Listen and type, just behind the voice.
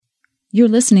You're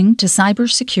listening to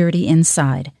Cybersecurity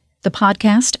Inside, the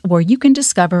podcast where you can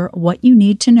discover what you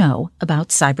need to know about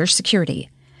cybersecurity.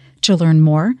 To learn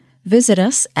more, visit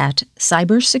us at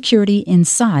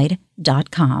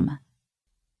cybersecurityinside.com.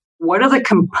 What are the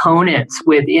components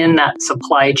within that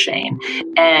supply chain?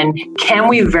 And can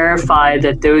we verify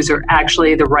that those are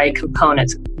actually the right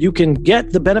components? You can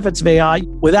get the benefits of AI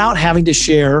without having to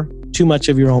share too much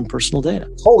of your own personal data.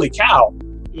 Holy cow.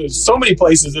 There's so many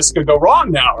places this could go wrong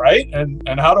now, right?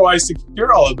 And how do I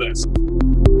secure all of this?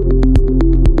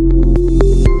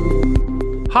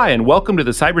 Hi, and welcome to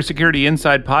the Cybersecurity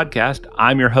Inside podcast.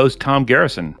 I'm your host, Tom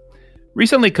Garrison.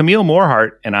 Recently, Camille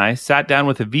Morhart and I sat down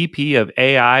with the VP of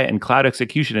AI and Cloud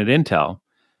Execution at Intel.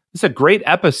 This is a great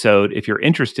episode if you're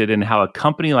interested in how a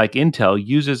company like Intel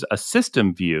uses a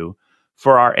system view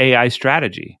for our AI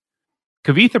strategy.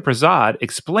 Kavitha Prasad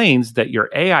explains that your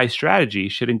AI strategy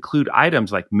should include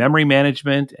items like memory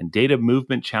management and data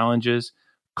movement challenges,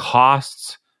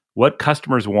 costs, what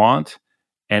customers want,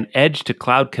 and edge to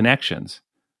cloud connections.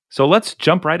 So let's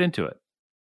jump right into it.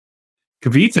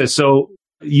 Kavitha, so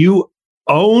you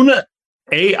own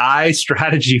AI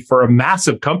strategy for a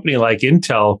massive company like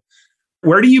Intel.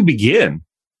 Where do you begin?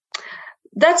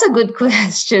 That's a good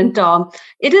question, Tom.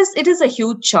 It is a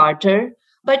huge charter,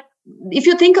 but if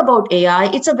you think about AI,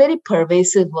 it's a very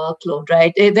pervasive workload,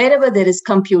 right? Wherever there is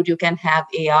compute, you can have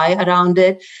AI around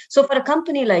it. So for a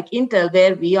company like Intel,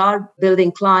 where we are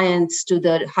building clients to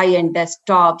the high-end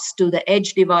desktops, to the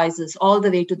edge devices, all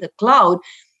the way to the cloud,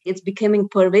 it's becoming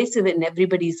pervasive in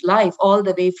everybody's life, all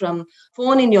the way from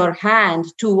phone in your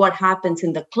hand to what happens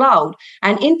in the cloud.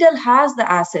 And Intel has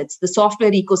the assets, the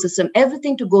software ecosystem,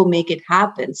 everything to go make it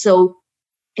happen. So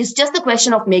it's just a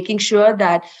question of making sure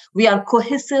that we are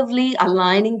cohesively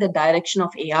aligning the direction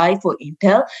of AI for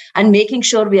Intel and making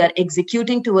sure we are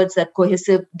executing towards that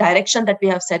cohesive direction that we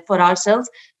have set for ourselves.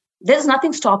 There's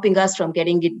nothing stopping us from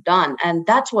getting it done. And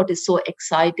that's what is so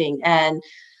exciting. And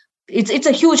it's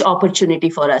a huge opportunity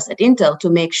for us at Intel to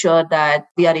make sure that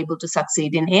we are able to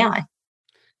succeed in AI.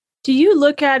 Do you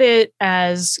look at it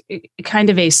as kind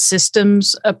of a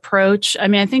systems approach? I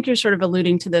mean, I think you're sort of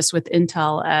alluding to this with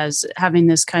Intel as having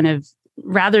this kind of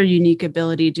rather unique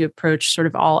ability to approach sort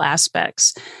of all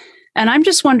aspects. And I'm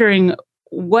just wondering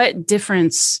what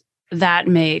difference that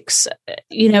makes,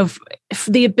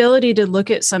 the ability to look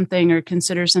at something or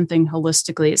consider something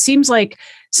holistically. It seems like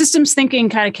systems thinking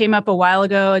kind of came up a while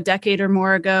ago, a decade or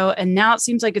more ago, and now it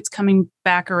seems like it's coming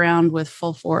back around with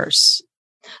full force.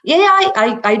 Yeah,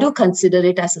 I do consider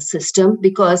it as a system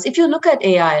because if you look at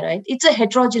AI, right, it's a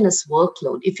heterogeneous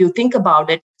workload. If you think about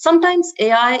it, sometimes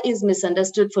AI is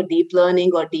misunderstood for deep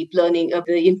learning or deep learning of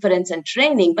the inference and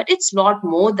training, but it's a lot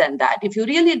more than that. If you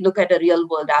really look at a real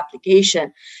world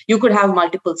application, you could have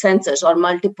multiple sensors or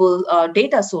multiple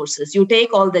data sources. You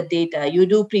take all the data, you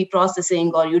do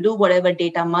pre-processing or you do whatever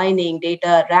data mining,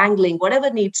 data wrangling, whatever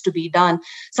needs to be done.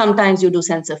 Sometimes you do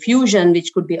sensor fusion,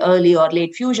 which could be early or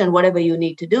late fusion, whatever you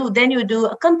need to do. Then you do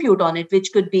a compute on it,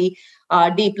 which could be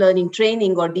deep learning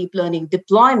training or deep learning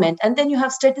deployment. And then you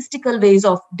have statistical ways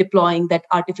of deploying that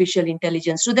artificial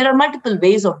intelligence. So there are multiple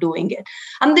ways of doing it.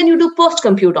 And then you do post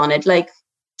compute on it, like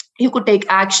you could take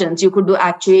actions, you could do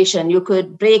actuation, you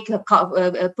could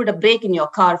put a brake in your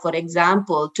car, for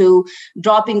example, to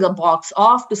dropping a box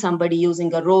off to somebody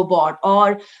using a robot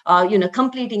or,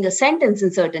 completing a sentence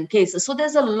in certain cases. So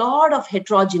there's a lot of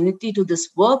heterogeneity to this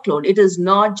workload. It is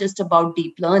not just about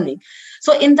deep learning.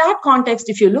 So in that context,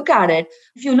 if you look at it,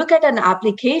 if you look at an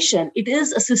application, it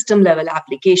is a system level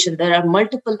application. There are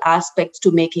multiple aspects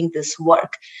to making this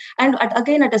work. And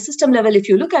again, at a system level, if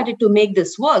you look at it to make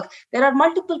this work, there are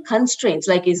multiple constraints,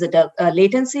 like is it a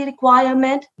latency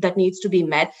requirement that needs to be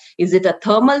met? Is it a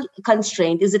thermal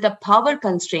constraint? Is it a power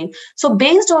constraint? So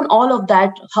based on all of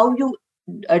that, how you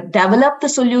develop the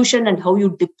solution and how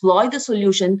you deploy the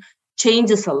solution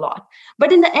changes a lot.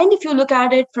 But in the end, if you look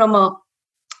at it from a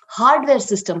hardware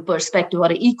system perspective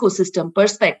or an ecosystem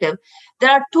perspective,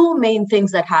 there are two main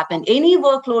things that happen. Any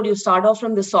workload, you start off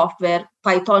from the software,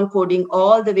 Python coding,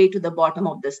 all the way to the bottom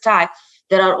of the stack.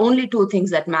 There are only two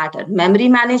things that matter: memory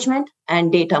management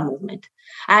and data movement.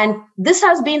 And this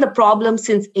has been the problem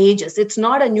since ages. It's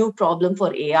not a new problem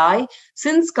for AI.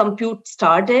 Since compute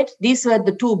started, these were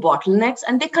the two bottlenecks,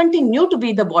 and they continue to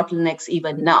be the bottlenecks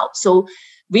even now. So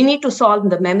we need to solve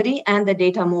the memory and the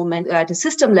data movement at a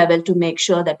system level to make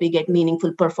sure that we get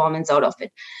meaningful performance out of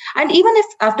it. And even if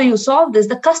after you solve this,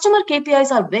 the customer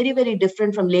KPIs are very, very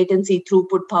different from latency,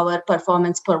 throughput, power,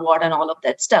 performance per watt, and all of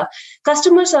that stuff.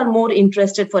 Customers are more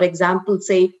interested, for example,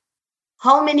 say,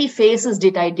 How many faces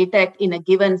did I detect in a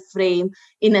given frame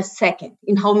in a second?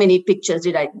 In how many pictures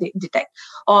did I detect?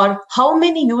 Or how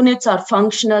many units are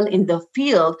functional in the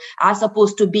field as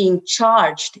opposed to being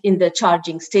charged in the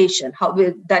charging station? How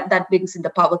will that brings in the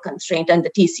power constraint and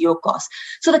the TCO cost.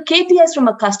 So the KPIs from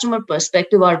a customer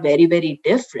perspective are very, very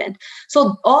different.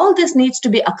 So all this needs to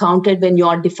be accounted when you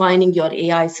are defining your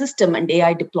AI system and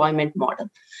AI deployment model.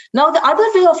 Now, the other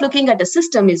way of looking at a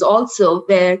system is also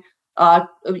where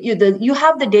you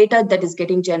have the data that is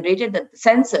getting generated, the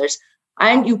sensors,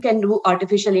 and you can do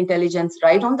artificial intelligence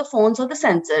right on the phones or the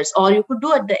sensors, or you could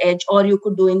do at the edge, or you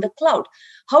could do in the cloud.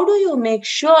 How do you make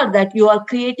sure that you are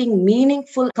creating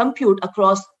meaningful compute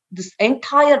across this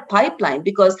entire pipeline?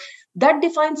 Because that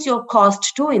defines your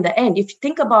cost too in the end. If you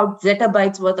think about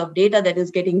zettabytes worth of data that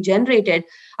is getting generated,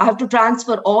 I have to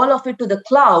transfer all of it to the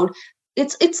cloud.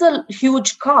 It's a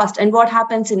huge cost. And what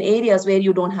happens in areas where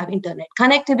you don't have internet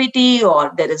connectivity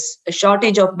or there is a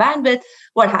shortage of bandwidth,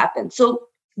 what happens? So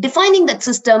defining that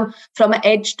system from an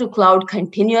edge to cloud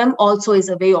continuum also is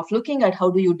a way of looking at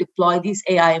how do you deploy these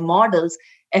AI models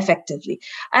effectively.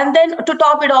 And then to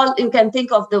top it all, you can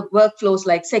think of the workflows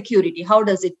like security. How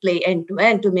does it play end to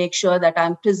end to make sure that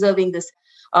I'm preserving this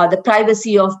the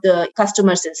privacy of the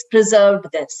customers is preserved,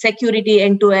 the security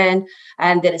end to end,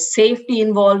 and there is safety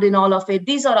involved in all of it.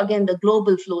 These are, again, the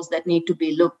global flows that need to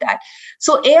be looked at.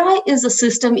 So AI is a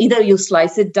system, either you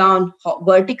slice it down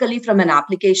vertically from an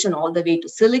application all the way to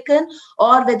silicon,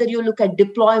 or whether you look at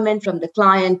deployment from the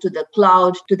client to the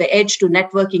cloud, to the edge, to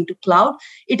networking to cloud,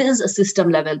 it is a system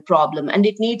level problem. And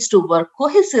it needs to work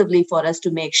cohesively for us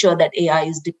to make sure that AI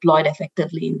is deployed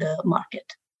effectively in the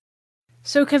market.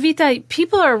 So, Kavita,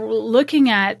 people are looking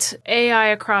at AI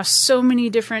across so many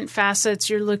different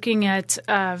facets. You're looking at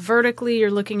vertically,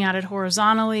 you're looking at it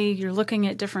horizontally, you're looking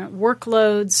at different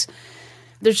workloads.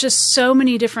 There's just so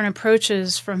many different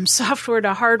approaches from software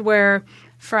to hardware,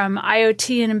 from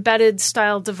IoT and embedded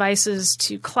style devices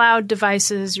to cloud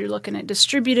devices. You're looking at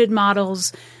distributed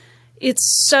models.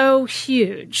 It's so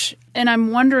huge. And I'm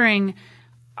wondering,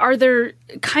 are there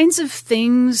kinds of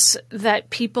things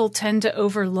that people tend to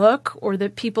overlook or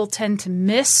that people tend to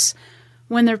miss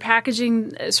when they're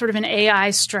packaging sort of an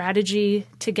AI strategy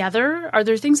together? Are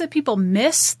there things that people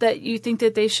miss that you think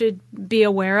that they should be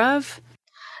aware of?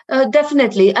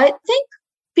 Definitely. I think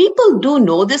people do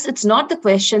know this. It's not the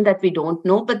question that we don't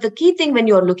know, but the key thing when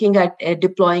you're looking at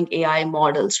deploying AI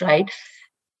models, right?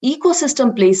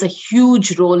 Ecosystem plays a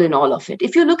huge role in all of it.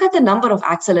 If you look at the number of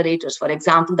accelerators, for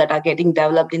example, that are getting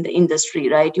developed in the industry,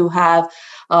 right? You have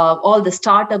all the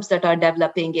startups that are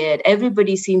developing it.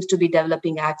 Everybody seems to be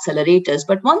developing accelerators.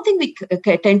 But one thing we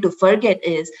tend to forget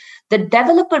is the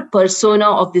developer persona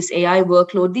of this AI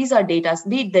workload. These are data,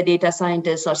 be it the data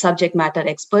scientists or subject matter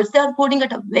experts, they are coding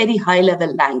at a very high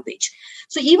level language.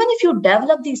 So even if you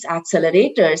develop these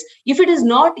accelerators, if it is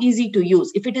not easy to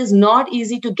use, if it is not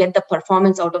easy to get the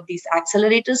performance out of these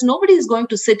accelerators, nobody is going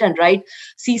to sit and write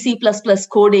C++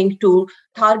 coding to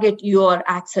target your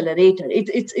accelerator.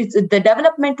 It's the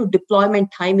development to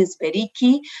deployment time is very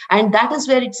key. And that is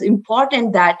where it's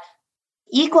important that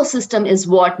ecosystem is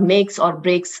what makes or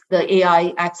breaks the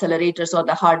AI accelerators or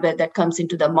the hardware that comes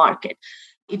into the market.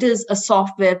 It is a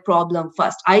software problem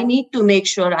first. I need to make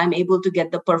sure I'm able to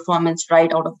get the performance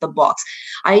right out of the box.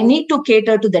 I need to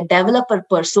cater to the developer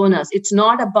personas. It's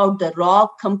not about the raw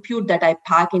compute that I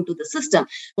pack into the system.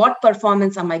 What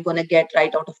performance am I going to get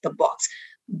right out of the box?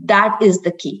 That is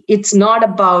the key. It's not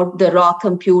about the raw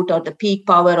compute or the peak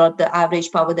power or the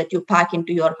average power that you pack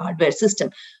into your hardware system.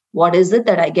 What is it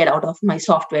that I get out of my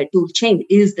software tool chain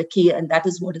is the key, and that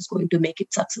is what is going to make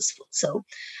it successful. So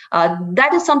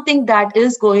that is something that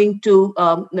is going to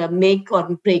make or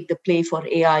break the play for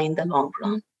AI in the long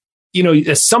run. You know,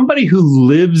 as somebody who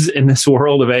lives in this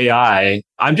world of AI,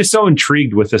 I'm just so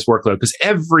intrigued with this workload because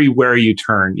everywhere you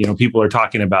turn, you know, people are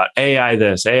talking about AI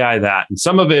this, AI that. And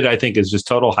some of it, I think, is just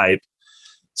total hype.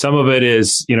 Some of it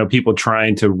is, you know, people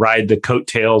trying to ride the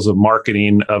coattails of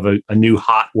marketing of a new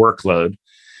hot workload.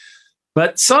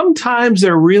 But sometimes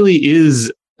there really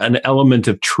is an element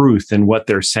of truth in what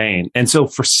they're saying. And so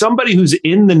for somebody who's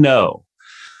in the know,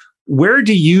 where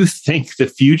do you think the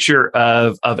future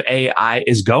of AI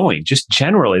is going? Just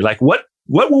generally, like what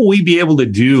will we be able to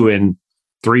do in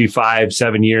 3, 5,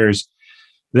 7 years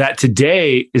that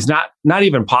today is not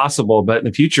even possible, but in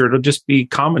the future it'll just be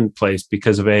commonplace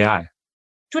because of AI?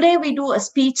 Today, we do a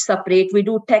speech separate, we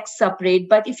do text separate.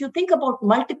 But if you think about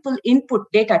multiple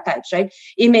input data types, right?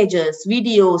 Images,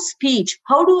 video, speech,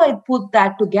 how do I put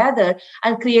that together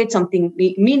and create something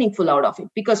meaningful out of it?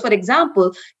 Because, for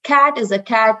example, cat is a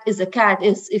cat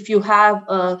is if you have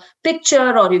a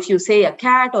picture, or if you say a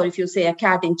cat, or if you say a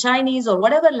cat in Chinese or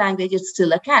whatever language, it's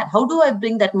still a cat. How do I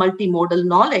bring that multimodal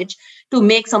knowledge to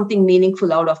make something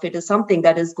meaningful out of it is something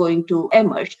that is going to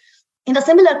emerge. In a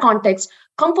similar context,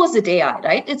 composite AI,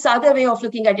 right? It's the other way of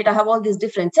looking at it. I have all these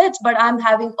different sets, but I'm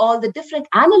having all the different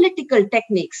analytical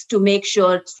techniques to make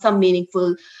sure some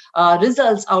meaningful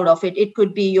results out of it. It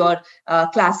could be your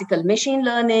classical machine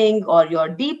learning or your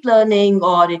deep learning,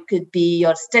 or it could be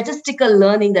your statistical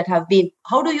learning that have been.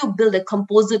 How do you build a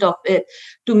composite of it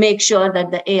to make sure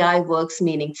that the AI works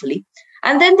meaningfully?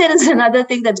 And then there is another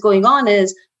thing that's going on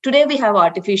is today we have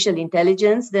artificial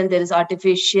intelligence, then there is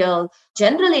artificial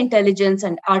general intelligence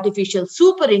and artificial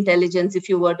super intelligence, if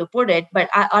you were to put it, but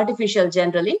artificial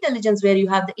general intelligence where you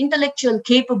have the intellectual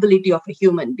capability of a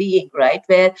human being, right?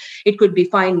 Where it could be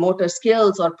fine motor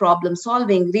skills or problem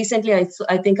solving. Recently,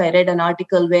 I think I read an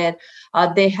article where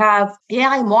they have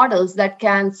AI models that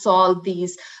can solve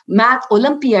these math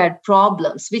Olympiad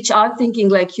problems, which are thinking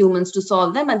like humans to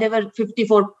solve them, and they were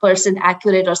 54%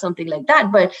 accurate or something like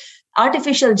that. But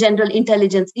artificial general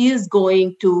intelligence is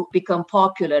going to become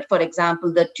popular. For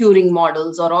example, the Turing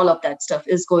models or all of that stuff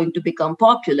is going to become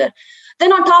popular.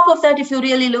 Then on top of that, if you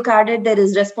really look at it, there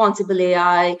is responsible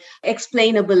AI,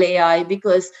 explainable AI,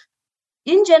 because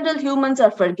in general, humans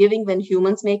are forgiving when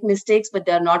humans make mistakes, but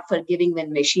they're not forgiving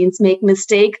when machines make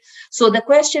mistakes. So the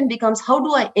question becomes, how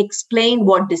do I explain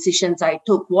what decisions I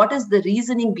took? What is the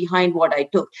reasoning behind what I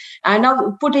took? And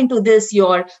now put into this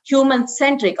your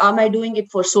human-centric. Am I doing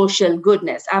it for social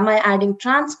goodness? Am I adding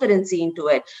transparency into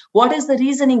it? What is the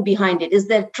reasoning behind it? Is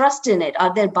there trust in it?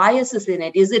 Are there biases in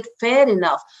it? Is it fair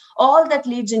enough? All that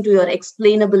leads into your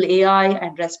explainable AI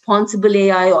and responsible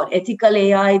AI or ethical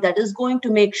AI that is going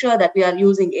to make sure that we are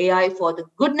using AI for the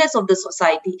goodness of the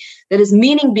society. There is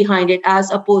meaning behind it as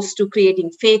opposed to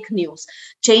creating fake news,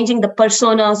 changing the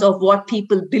personas of what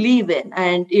people believe in.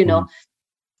 And,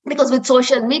 because with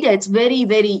social media, it's very,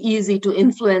 very easy to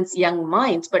influence young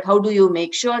minds. But how do you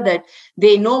make sure that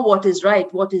they know what is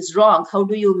right, what is wrong? How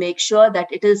do you make sure that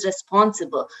it is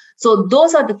responsible? So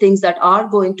those are the things that are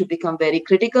going to become very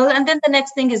critical. And then the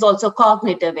next thing is also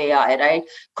cognitive AI, right?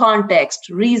 Context,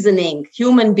 reasoning,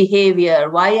 human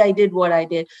behavior, why I did what I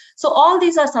did. So all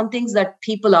these are some things that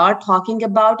people are talking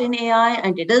about in AI,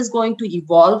 and it is going to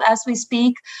evolve as we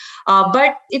speak.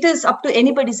 But it is up to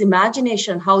anybody's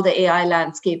imagination how the AI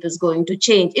landscape is going to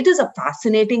change. It is a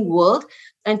fascinating world.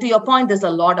 And to your point, there's a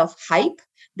lot of hype.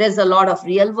 There's a lot of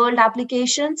real world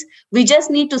applications. We just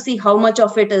need to see how much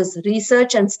of it is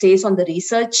research and stays on the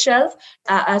research shelf,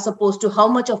 as opposed to how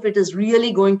much of it is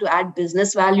really going to add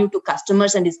business value to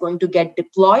customers and is going to get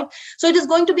deployed. So it is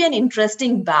going to be an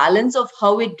interesting balance of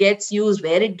how it gets used,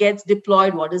 where it gets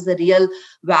deployed, what is the real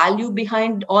value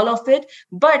behind all of it.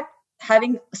 But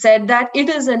having said that, it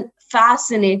is a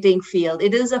fascinating field.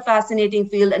 It is a fascinating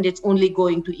field, and it's only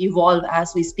going to evolve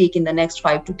as we speak in the next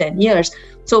 5 to 10 years.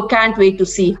 So can't wait to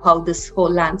see how this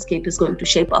whole landscape is going to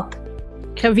shape up.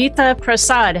 Kavitha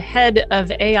Prasad, Head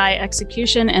of AI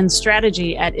Execution and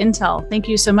Strategy at Intel. Thank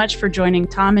you so much for joining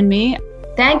Tom and me.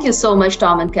 Thank you so much,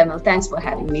 Tom and Kemal. Thanks for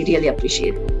having me. Really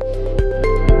appreciate it.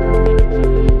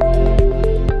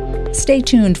 Stay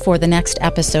tuned for the next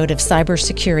episode of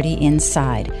Cybersecurity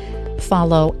Inside.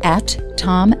 Follow at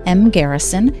Tom M.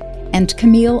 Garrison and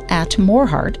Camille at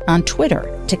Morehart on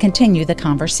Twitter to continue the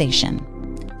conversation.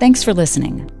 Thanks for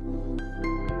listening.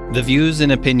 The views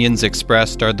and opinions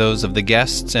expressed are those of the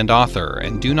guests and author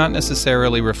and do not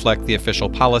necessarily reflect the official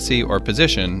policy or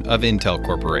position of Intel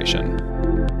Corporation.